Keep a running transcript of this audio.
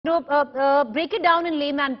Break it down in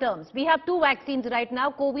layman terms. We have two vaccines right now,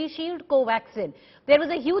 Covishield, Covaxin. There was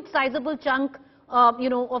a huge sizable chunk,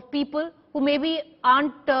 of people who maybe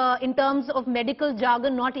aren't, in terms of medical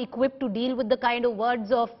jargon, not equipped to deal with the kind of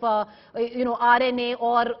words of, RNA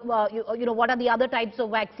or, what are the other types of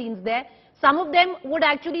vaccines there. Some of them would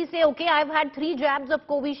actually say, okay, I've had 3 jabs of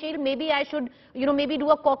Covishield, maybe I should, maybe do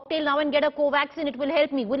a cocktail now and get a Covaxin, it will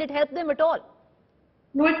help me. Will it help them at all?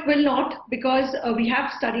 No, it will not, because we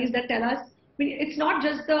have studies that tell us it's not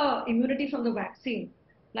just the immunity from the vaccine.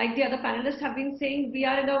 Like the other panelists have been saying, we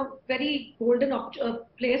are in a very golden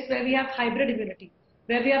place where we have hybrid immunity,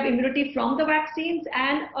 where we have immunity from the vaccines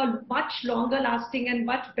and a much longer lasting and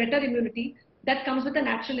much better immunity that comes with a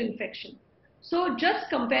natural infection. So just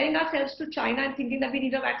comparing ourselves to China and thinking that we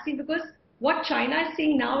need a vaccine, because what China is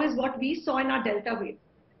seeing now is what we saw in our Delta wave.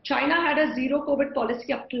 China had a zero COVID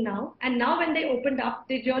policy up till now, and now when they opened up,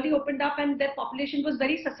 they really opened up and their population was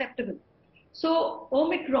very susceptible. So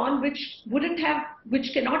Omicron, which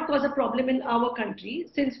cannot cause a problem in our country,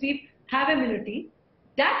 since we have immunity,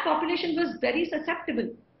 that population was very susceptible,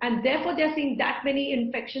 and therefore they are seeing that many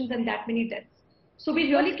infections and that many deaths. So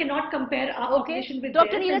we really cannot compare our population with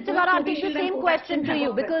Dr. Neeraj Tiwari, I'll take the same question to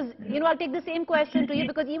you because, I'll take the same question to you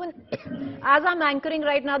because even as I'm anchoring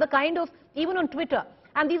right now, the kind of, even on Twitter,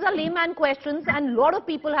 and these are layman questions and a lot of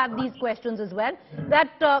people have these questions as well, that,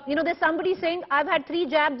 there's somebody saying, I've had 3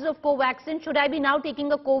 jabs of Covaxin, should I be now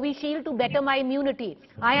taking a Covishield to better my immunity?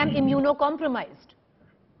 I am immunocompromised.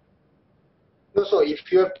 No, so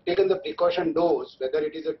if you have taken the precaution dose, whether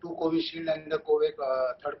it is a 2 Covishield and the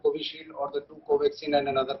third Covishield or the 2 Covaxin and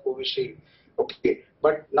another Covishield, okay.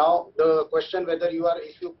 But now the question whether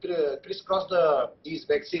if you crisscross these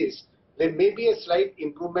vaccines, there may be a slight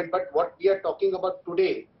improvement. But what we are talking about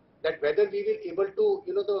today, that whether we will able to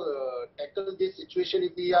tackle this situation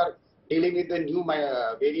if we are dealing with the new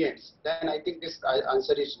variants, then I think this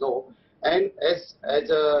answer is no. And as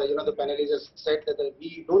the panelists said that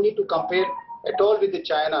we don't need to compare at all with the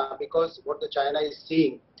China, because what the China is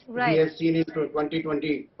seeing, right, we have seen in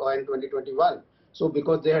 2020 and 2021. So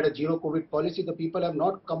because they had a zero COVID policy, the people have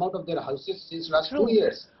not come out of their houses since last 2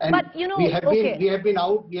 years. And but, we have been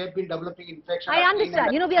out, we have been developing infection. I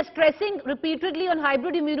understand. We are stressing repeatedly on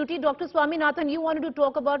hybrid immunity. Dr. Swaminathan, you wanted to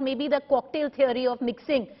talk about maybe the cocktail theory of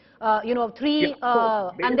mixing, 3,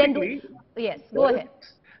 and then yes, go ahead.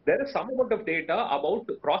 There is some amount of data about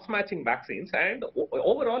cross-matching vaccines, and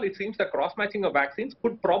overall it seems that cross-matching of vaccines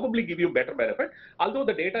could probably give you better benefit, although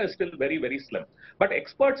the data is still very, very slim. But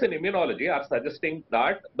experts in immunology are suggesting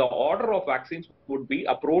that the order of vaccines would be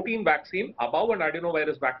a protein vaccine above an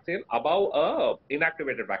adenovirus vaccine, above a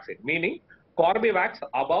inactivated vaccine, meaning Corbevax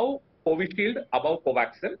above Covishield, above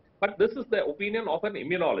Covaxin. But this is the opinion of an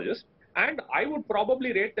immunologist, and I would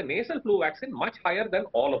probably rate the nasal flu vaccine much higher than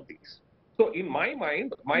all of these. So in my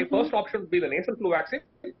mind, my first option would be the nasal flu vaccine,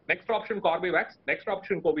 next option Corbevax, next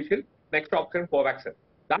option Covishield, next option Covaxin.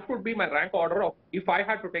 That would be my rank order of, if I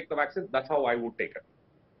had to take the vaccine, that's how I would take it.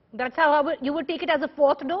 That's how you would take it as a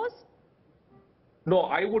 4th dose? No,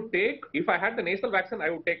 I would take, if I had the nasal vaccine, I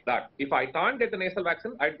would take that. If I can't get the nasal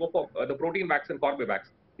vaccine, I'd go for the protein vaccine Corbevax.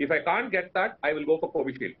 If I can't get that, I will go for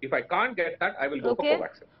Covishield. If I can't get that, I will go for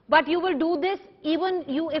Covaxin. But you will do this even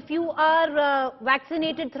if you are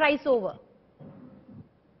vaccinated thrice over?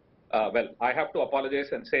 Well, I have to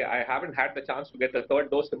apologize and say I haven't had the chance to get the 3rd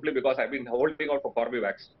dose simply because I've been holding out for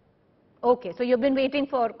Corbevax. Okay, so you've been waiting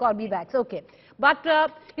for Corbevax. Okay. But,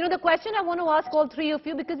 the question I want to ask all 3 of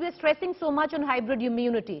you, because we're stressing so much on hybrid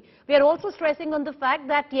immunity. We are also stressing on the fact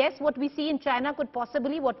that, yes, what we see in China could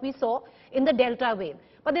possibly what we saw in the Delta wave.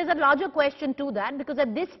 But there's a larger question to that, because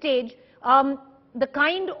at this stage, the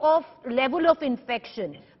kind of level of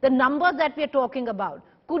infection, the numbers that we're talking about,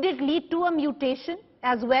 could it lead to a mutation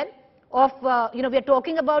as well? Of, we're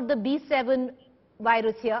talking about the B7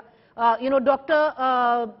 virus here. Dr.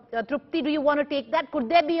 Trupti, do you want to take that? Could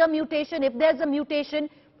there be a mutation? If there's a mutation,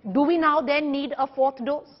 do we now then need a 4th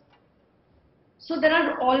dose? So there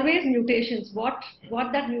are always mutations. What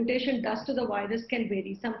that mutation does to the virus can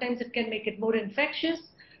vary. Sometimes it can make it more infectious.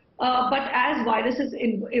 But as viruses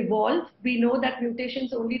evolve, we know that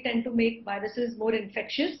mutations only tend to make viruses more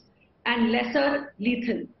infectious and lesser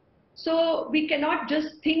lethal. So we cannot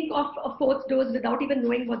just think of a 4th dose without even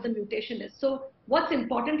knowing what the mutation is. So what's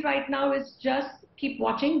important right now is just keep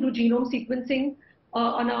watching, do genome sequencing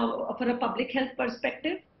for a public health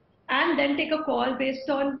perspective, and then take a call based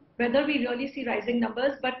on whether we really see rising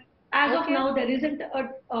numbers. But as of now, there isn't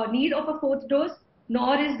a need of a 4th dose,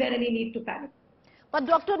 nor is there any need to panic. But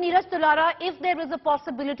Dr. Neeraj Tulara, if there is a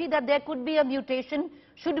possibility that there could be a mutation,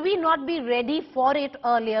 should we not be ready for it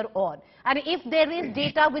earlier on? And if there is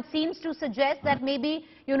data which seems to suggest that maybe,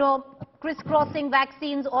 crisscrossing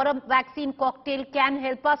vaccines or a vaccine cocktail can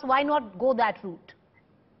help us, why not go that route?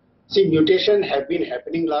 See, mutation have been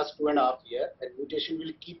happening last 2.5 years, and mutation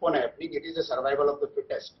will keep on happening. It is the survival of the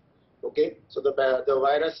fittest. Okay, so the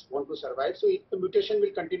virus want to survive, so the mutation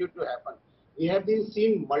will continue to happen. We have been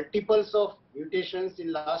seeing multiples of mutations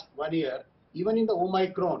in last 1 year, even in the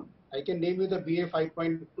Omicron. I can name you the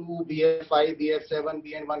BA5.2, BA5, BA7,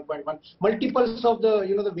 BN1.1. Multiples of the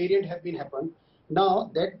the variant have been happened.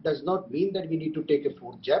 Now that does not mean that we need to take a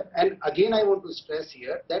fourth jab. And again, I want to stress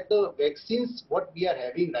here that the vaccines what we are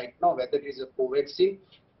having right now, whether it is a Covaxin,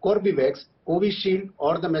 Corbevax, Covishield,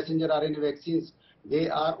 or the messenger RNA vaccines, they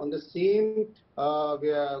are on the same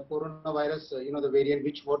coronavirus, the variant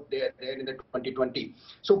which was there in the 2020.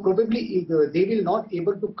 So probably they will not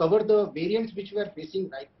able to cover the variants which we are facing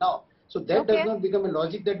right now. So that does not become a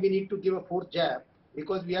logic that we need to give a fourth jab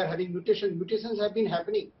because we are having mutations. Mutations have been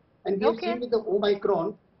happening. And we have seen with the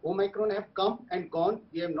Omicron have come and gone.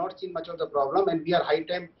 We have not seen much of the problem, and we are high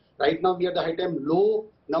time. Right now, we are the high time low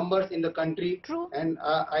numbers in the country. True. And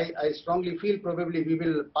I strongly feel probably we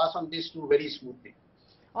will pass on this too very smoothly.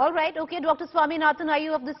 All right. Okay, Dr. Swaminathan, are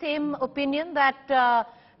you of the same opinion that,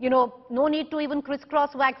 no need to even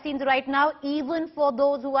crisscross vaccines right now, even for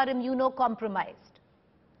those who are immunocompromised?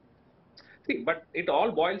 See, but it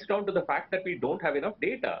all boils down to the fact that we don't have enough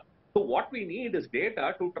data. So what we need is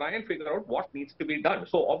data to try and figure out what needs to be done.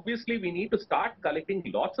 So obviously we need to start collecting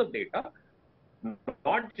lots of data,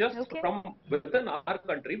 not just from within our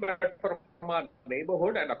country, but from our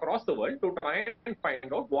neighborhood and across the world to try and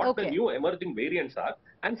find out what the new emerging variants are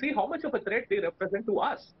and see how much of a threat they represent to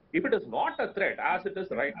us. If it is not a threat as it is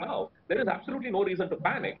right now, there is absolutely no reason to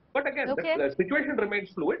panic. But again, the situation remains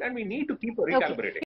fluid and we need to keep recalibrating.